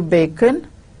to Bacon,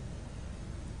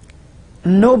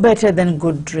 no better than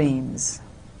good dreams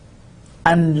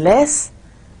unless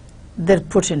they're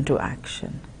put into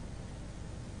action.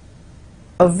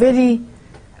 A very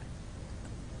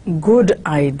good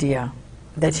idea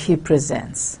that he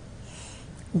presents.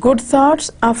 Good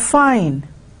thoughts are fine.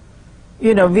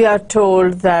 You know, we are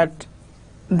told that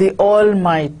the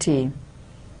Almighty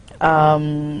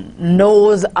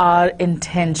knows our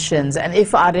intentions, and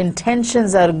if our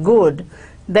intentions are good,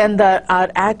 then our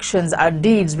actions, our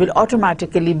deeds will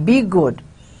automatically be good.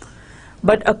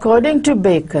 But according to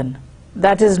Bacon,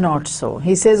 that is not so.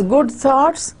 He says good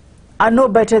thoughts are no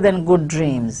better than good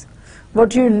dreams.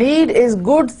 What you need is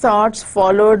good thoughts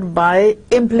followed by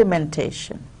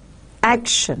implementation,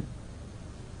 action.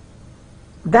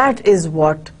 That is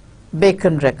what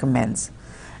Bacon recommends.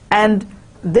 And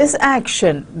this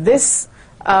action, this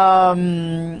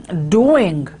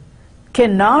doing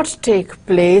cannot take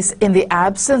place in the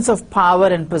absence of power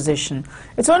and position.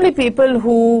 It's only people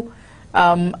who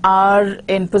are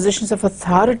in positions of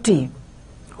authority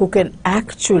who can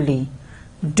actually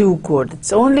do good.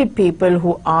 It's only people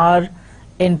who are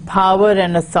in power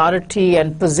and authority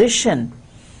and position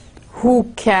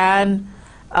who can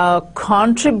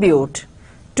contribute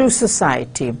to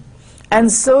society. And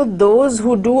so those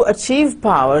who do achieve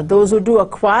power, those who do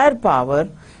acquire power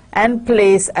and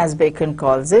place, as Bacon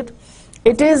calls it,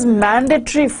 it is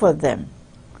mandatory for them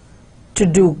to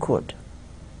do good.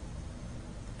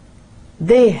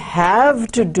 They have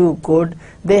to do good.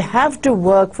 They have to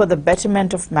work for the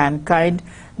betterment of mankind.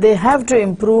 They have to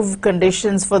improve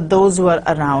conditions for those who are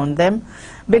around them,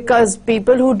 because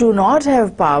people who do not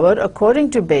have power,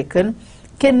 according to Bacon,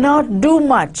 cannot do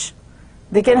much.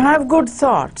 They can have good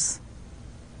thoughts,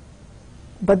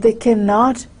 but they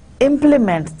cannot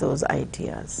implement those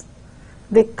ideas.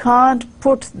 They can't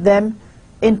put them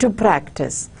into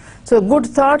practice. So good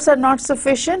thoughts are not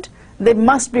sufficient. They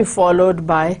must be followed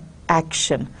by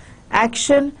action.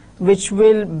 Action which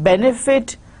will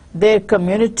benefit their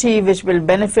community, which will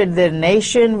benefit their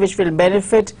nation, which will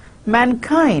benefit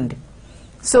mankind.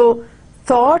 So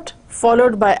thought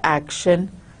followed by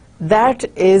action, that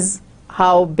is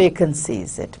how Bacon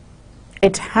sees it.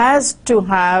 It has to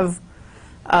have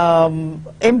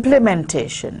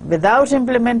implementation. Without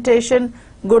implementation,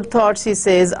 good thoughts, he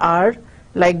says, are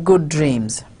like good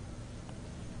dreams.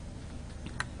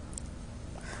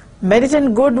 Merit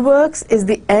in good works is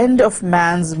the end of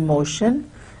man's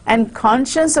motion, and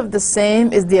conscience of the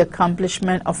same is the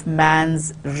accomplishment of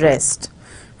man's rest.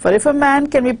 For if a man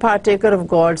can be partaker of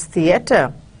God's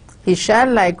theatre, he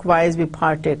shall likewise be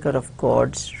partaker of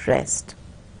God's rest.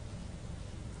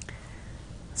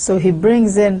 So he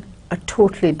brings in a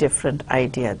totally different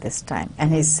idea this time,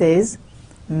 and he says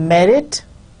merit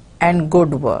and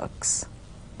good works.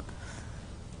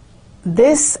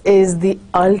 This is the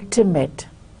ultimate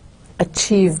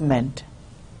achievement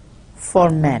for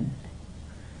men.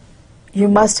 You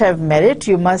must have merit,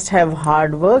 you must have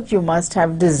hard work, you must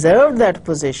have deserved that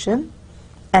position,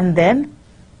 and then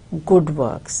good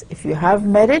works. If you have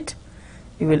merit,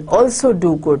 you will also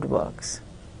do good works.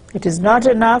 It is not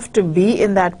enough to be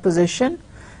in that position.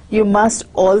 You must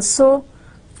also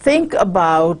think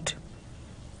about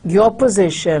your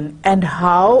position and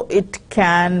how it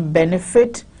can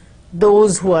benefit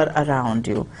those who are around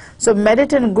you. So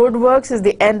merit in good works is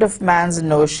the end of man's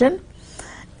notion.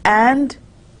 And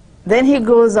then he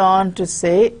goes on to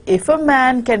say, if a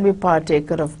man can be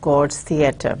partaker of God's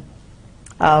theatre.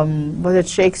 Was it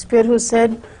Shakespeare who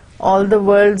said, all the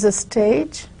world's a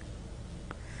stage?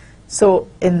 So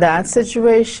in that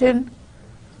situation,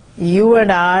 you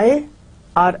and I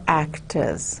are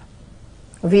actors.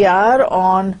 We are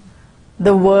on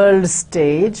the world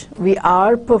stage, we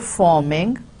are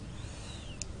performing,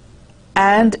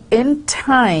 and in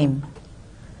time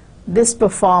this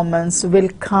performance will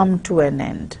come to an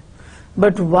end.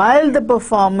 But while the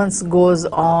performance goes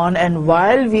on, and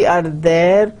while we are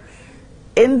there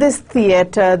in this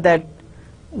theatre that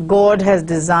God has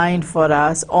designed for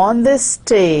us, on this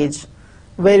stage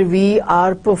where we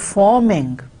are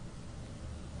performing,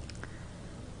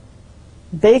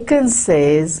 Bacon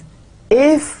says,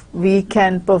 if we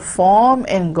can perform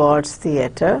in God's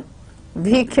theatre,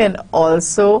 we can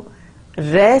also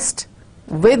rest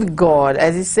with God,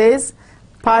 as he says,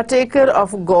 partaker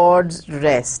of God's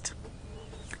rest.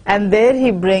 And there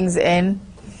he brings in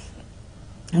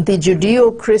the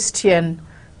Judeo-Christian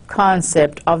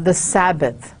concept of the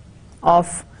Sabbath,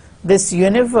 of this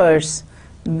universe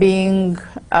being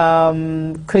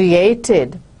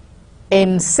created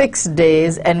in 6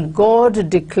 days, and God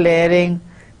declaring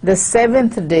the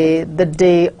 7th day the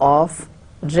day of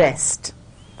rest.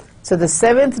 So the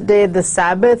 7th day, the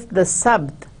Sabbath, the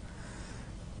Sabbath,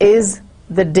 is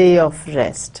the day of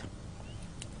rest.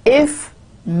 If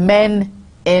men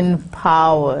in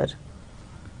power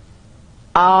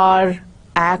are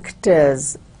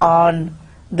actors on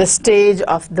the stage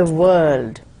of the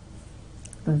world,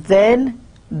 then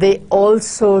they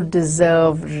also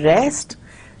deserve rest,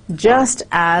 just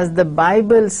as the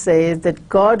Bible says that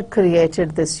God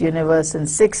created this universe in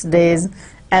 6 days,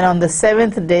 and on the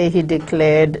 7th day he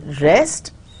declared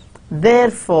rest.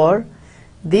 Therefore,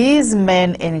 these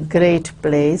men in great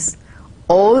place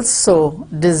also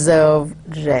deserve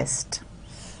rest.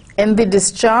 In the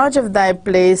discharge of thy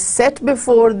place, set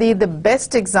before thee the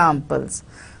best examples,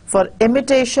 for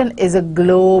imitation is a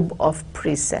globe of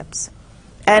precepts.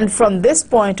 And from this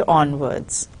point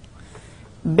onwards,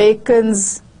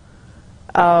 Bacon's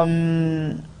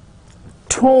tone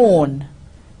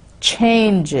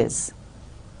changes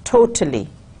totally.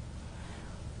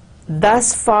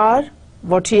 Thus far,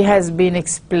 what he has been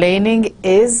explaining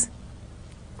is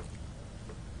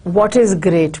what is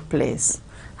great place?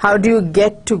 How do you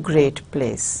get to great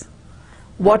place?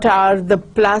 What are the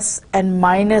plus and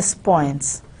minus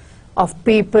points of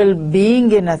people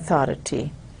being in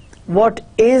authority? What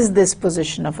is this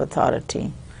position of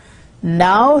authority?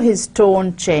 Now his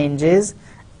tone changes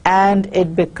and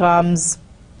it becomes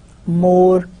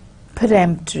more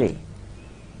peremptory.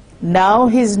 Now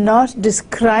he's not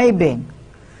describing.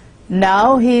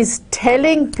 Now he's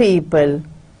telling people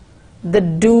the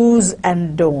do's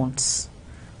and don'ts,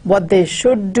 what they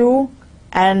should do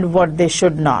and what they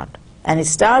should not. And he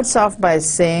starts off by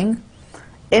saying,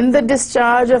 in the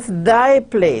discharge of thy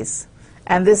place,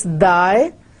 and this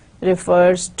thy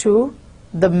refers to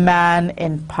the man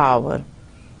in power.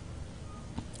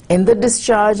 In the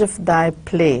discharge of thy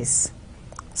place,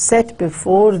 set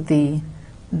before thee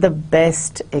the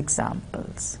best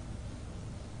examples.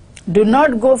 Do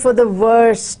not go for the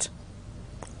worst.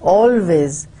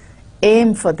 Always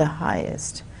aim for the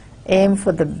highest. Aim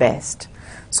for the best.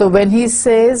 So when he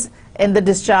says, in the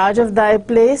discharge of thy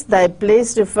place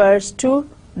refers to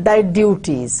thy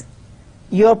duties,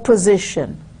 your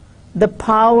position, the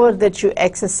power that you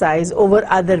exercise over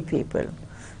other people,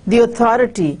 the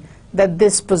authority that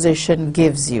this position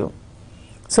gives you.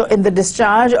 So in the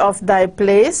discharge of thy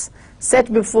place,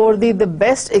 set before thee the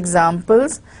best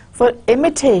examples, for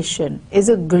imitation is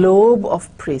a globe of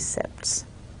precepts.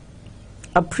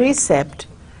 A precept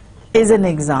is an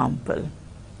example.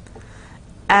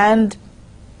 And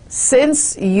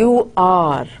since you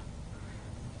are,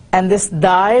 and this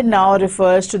thy now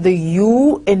refers to the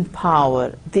you in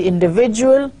power, the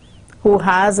individual who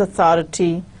has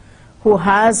authority, who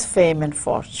has fame and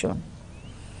fortune.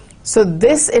 So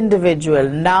this individual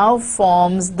now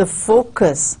forms the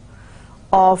focus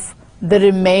of the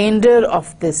remainder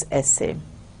of this essay,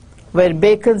 where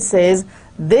Bacon says,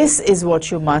 this is what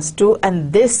you must do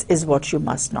and this is what you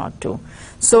must not do.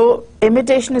 So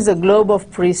imitation is a globe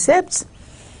of precepts.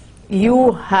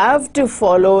 You have to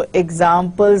follow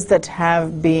examples that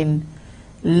have been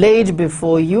laid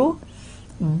before you,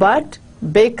 but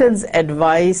Bacon's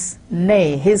advice,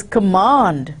 nay, his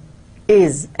command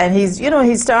is, and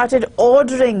he started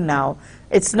ordering now.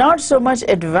 It's not so much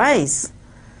advice,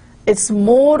 it's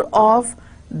more of,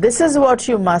 this is what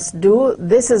you must do,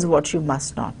 this is what you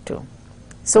must not do.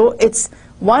 So it's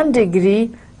one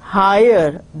degree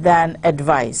higher than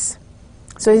advice.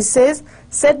 So he says,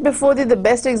 set before thee the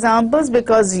best examples,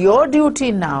 because your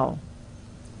duty now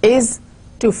is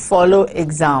to follow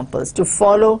examples, to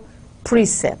follow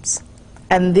precepts.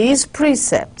 And these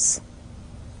precepts,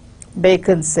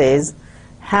 Bacon says,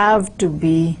 have to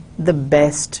be the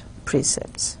best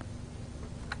precepts.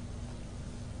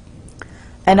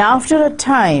 And after a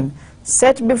time,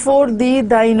 set before thee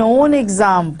thine own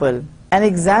example, and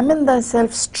examine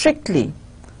thyself strictly,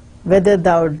 whether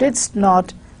thou didst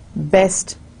not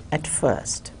best at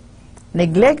first.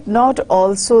 Neglect not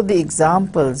also the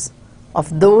examples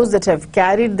of those that have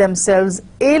carried themselves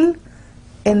ill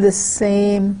in the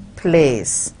same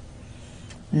place.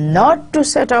 Not to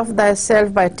set off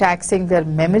thyself by taxing their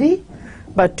memory,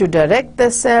 but to direct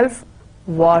thyself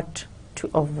what to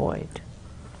avoid.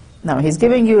 Now he's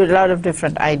giving you a lot of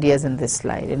different ideas in this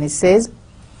slide, and he says,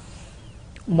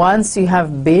 once you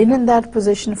have been in that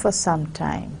position for some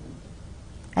time,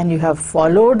 and you have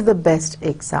followed the best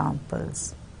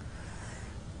examples,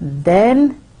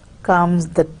 then comes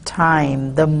the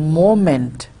time, the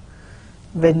moment,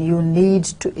 when you need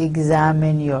to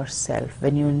examine yourself,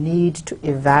 when you need to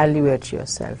evaluate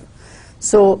yourself.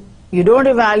 So you don't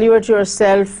evaluate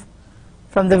yourself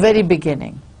from the very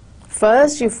beginning.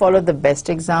 First you follow the best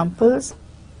examples,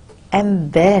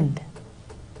 and then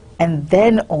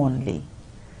only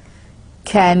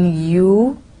can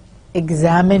you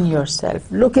examine yourself,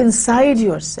 look inside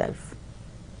yourself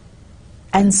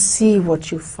and see what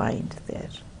you find there.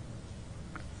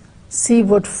 See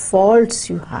what faults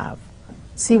you have.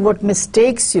 See what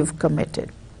mistakes you've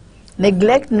committed.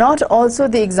 Neglect not also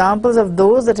the examples of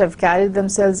those that have carried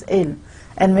themselves ill.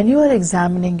 And when you are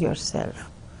examining yourself,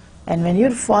 and when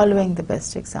you're following the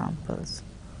best examples,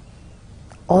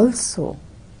 also,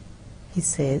 he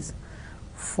says,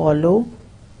 not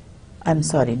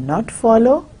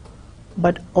follow,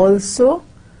 but also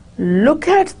look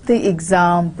at the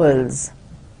examples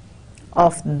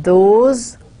of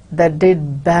those that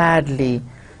did badly.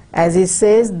 As he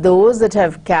says, those that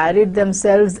have carried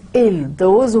themselves ill,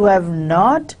 those who have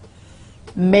not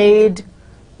made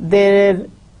their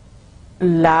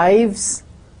lives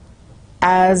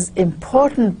as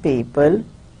important people,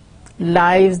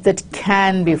 lives that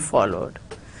can be followed.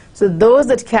 So those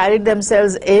that carried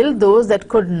themselves ill, those that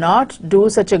could not do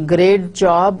such a great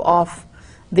job of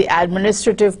the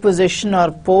administrative position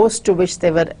or post to which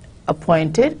they were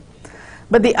appointed.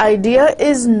 But the idea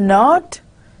is not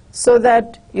so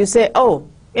that you say, oh,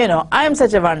 I am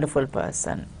such a wonderful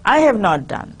person, I have not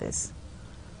done this.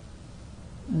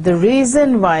 The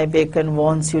reason why Bacon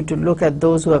wants you to look at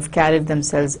those who have carried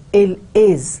themselves ill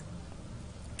is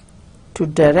to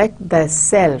direct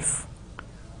thyself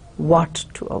what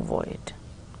to avoid.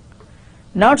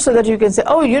 Not so that you can say,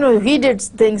 oh, he did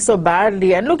things so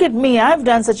badly and look at me, I've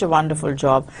done such a wonderful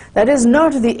job. That is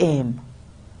not the aim.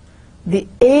 The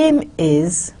aim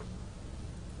is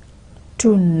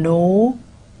to know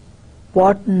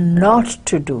what not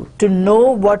to do, to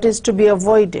know what is to be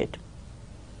avoided,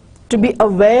 to be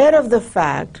aware of the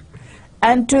fact,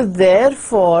 and to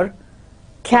therefore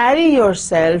carry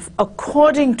yourself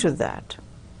according to that.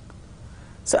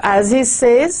 So as he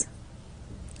says,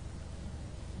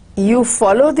 you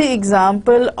follow the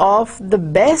example of the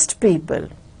best people,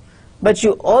 but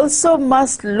you also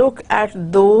must look at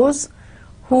those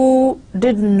who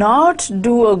did not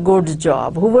do a good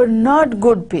job, who were not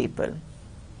good people.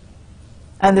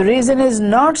 And the reason is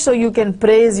not so you can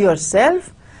praise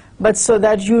yourself, but so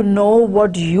that you know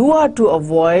what you are to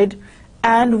avoid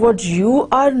and what you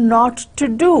are not to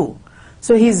do.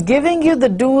 So he's giving you the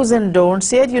do's and don'ts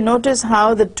here. You notice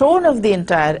how the tone of the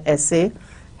entire essay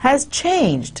has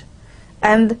changed.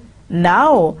 And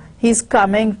now he's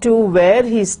coming to where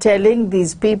he's telling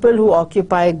these people who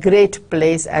occupy a great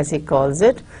place, as he calls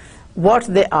it, what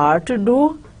they are to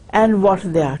do and what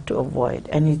they are to avoid.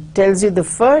 And he tells you the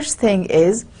first thing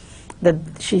is that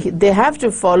they have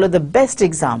to follow the best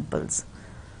examples.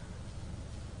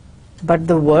 But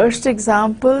the worst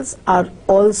examples are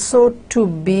also to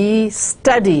be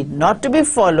studied, not to be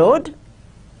followed,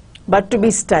 but to be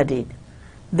studied.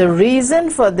 The reason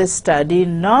for this study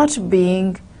not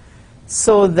being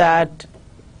so that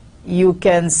you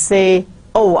can say,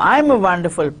 oh, I'm a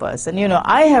wonderful person, you know,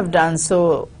 I have done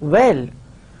so well.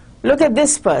 Look at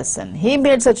this person, he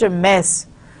made such a mess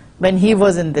when he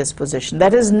was in this position.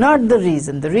 That is not the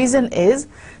reason. The reason is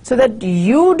so that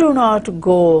you do not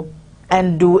go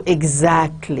and do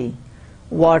exactly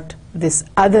what this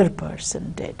other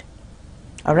person did.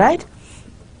 All right?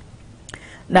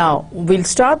 Now, we'll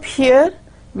stop here.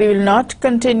 We will not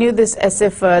continue this essay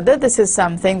further. This is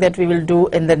something that we will do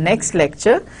in the next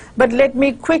lecture. But let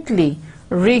me quickly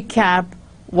recap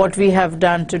what we have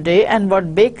done today and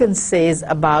what Bacon says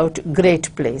about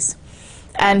great place.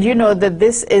 And you know that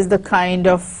this is the kind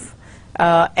of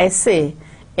essay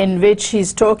in which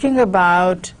he's talking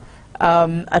about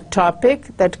a topic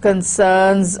that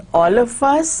concerns all of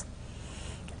us,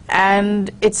 and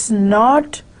it's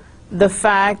not the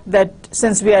fact that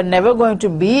since we are never going to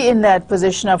be in that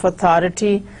position of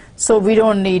authority, so we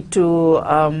don't need to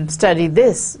study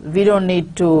this. We don't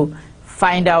need to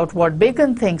find out what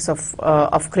Bacon thinks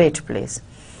of great place.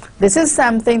 This is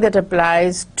something that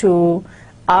applies to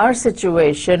our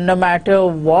situation, no matter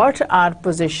what our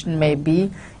position may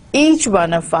be. Each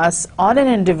one of us on an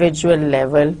individual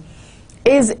level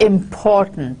is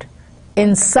important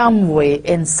in some way,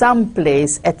 in some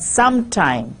place, at some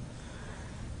time.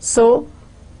 So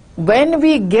when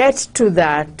we get to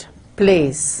that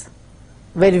place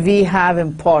where we have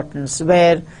importance,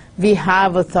 where we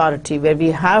have authority, where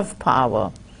we have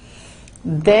power,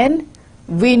 then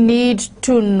we need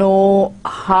to know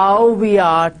how we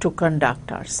are to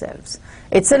conduct ourselves.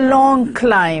 It's a long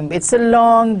climb, it's a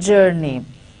long journey.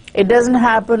 It doesn't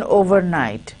happen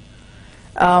overnight.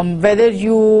 Whether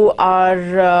you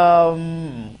are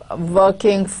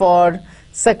working for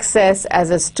success as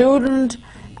a student,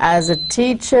 as a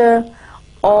teacher,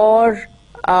 or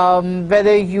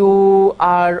whether you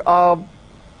are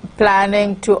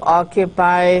planning to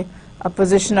occupy a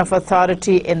position of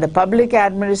authority in the public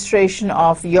administration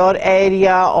of your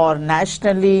area or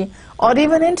nationally or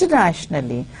even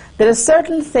internationally. There are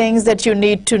certain things that you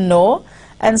need to know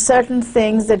and certain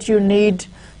things that you need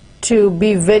to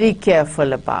be very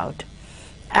careful about.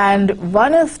 And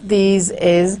one of these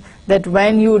is that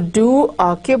when you do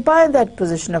occupy that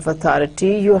position of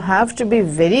authority, you have to be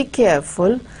very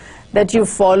careful that you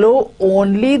follow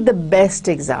only the best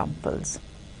examples.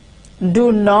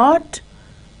 Do not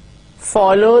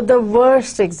follow the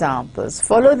worst examples.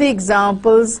 Follow the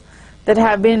examples that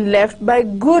have been left by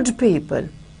good people.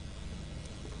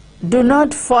 Do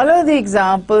not follow the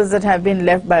examples that have been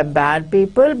left by bad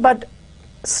people, but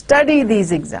study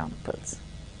these examples.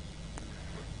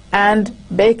 And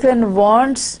Bacon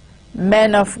wants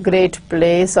men of great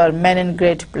place or men in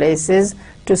great places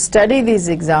to study these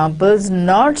examples,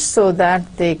 not so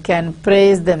that they can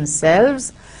praise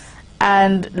themselves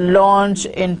and launch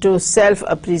into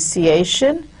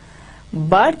self-appreciation,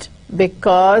 but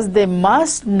because they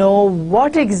must know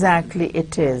what exactly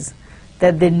it is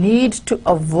that they need to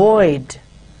avoid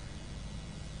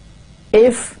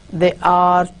if they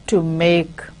are to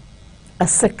make a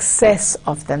success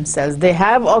of themselves. They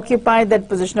have occupied that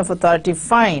position of authority,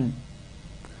 fine,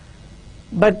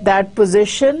 but that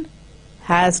position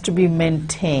has to be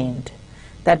maintained.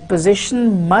 That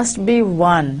position must be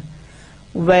one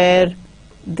where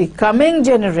the coming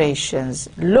generations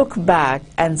look back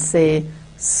and say,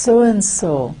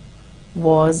 so-and-so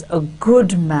was a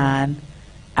good man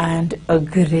and a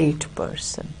great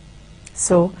person.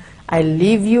 So I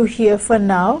leave you here for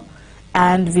now,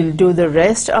 and we'll do the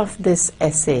rest of this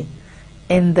essay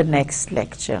in the next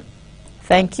lecture.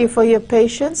 Thank you for your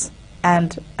patience,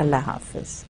 and Allah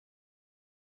Hafiz.